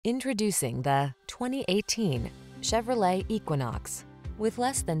Introducing the 2018 Chevrolet Equinox. With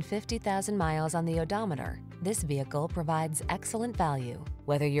less than 50,000 miles on the odometer, this vehicle provides excellent value.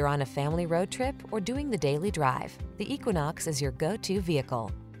 Whether you're on a family road trip or doing the daily drive, the Equinox is your go-to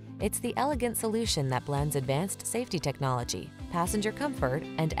vehicle. It's the elegant solution that blends advanced safety technology, passenger comfort,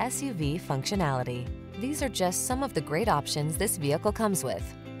 and SUV functionality. These are just some of the great options this vehicle comes with: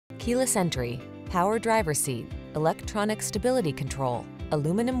 keyless entry, power driver seat, electronic stability control,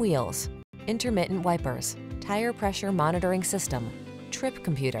 aluminum wheels, intermittent wipers, tire pressure monitoring system, trip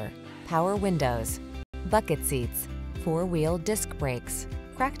computer, power windows, bucket seats, four-wheel disc brakes.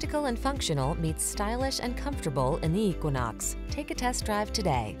 Practical and functional meets stylish and comfortable in the Equinox. Take a test drive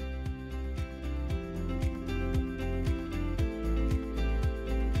today.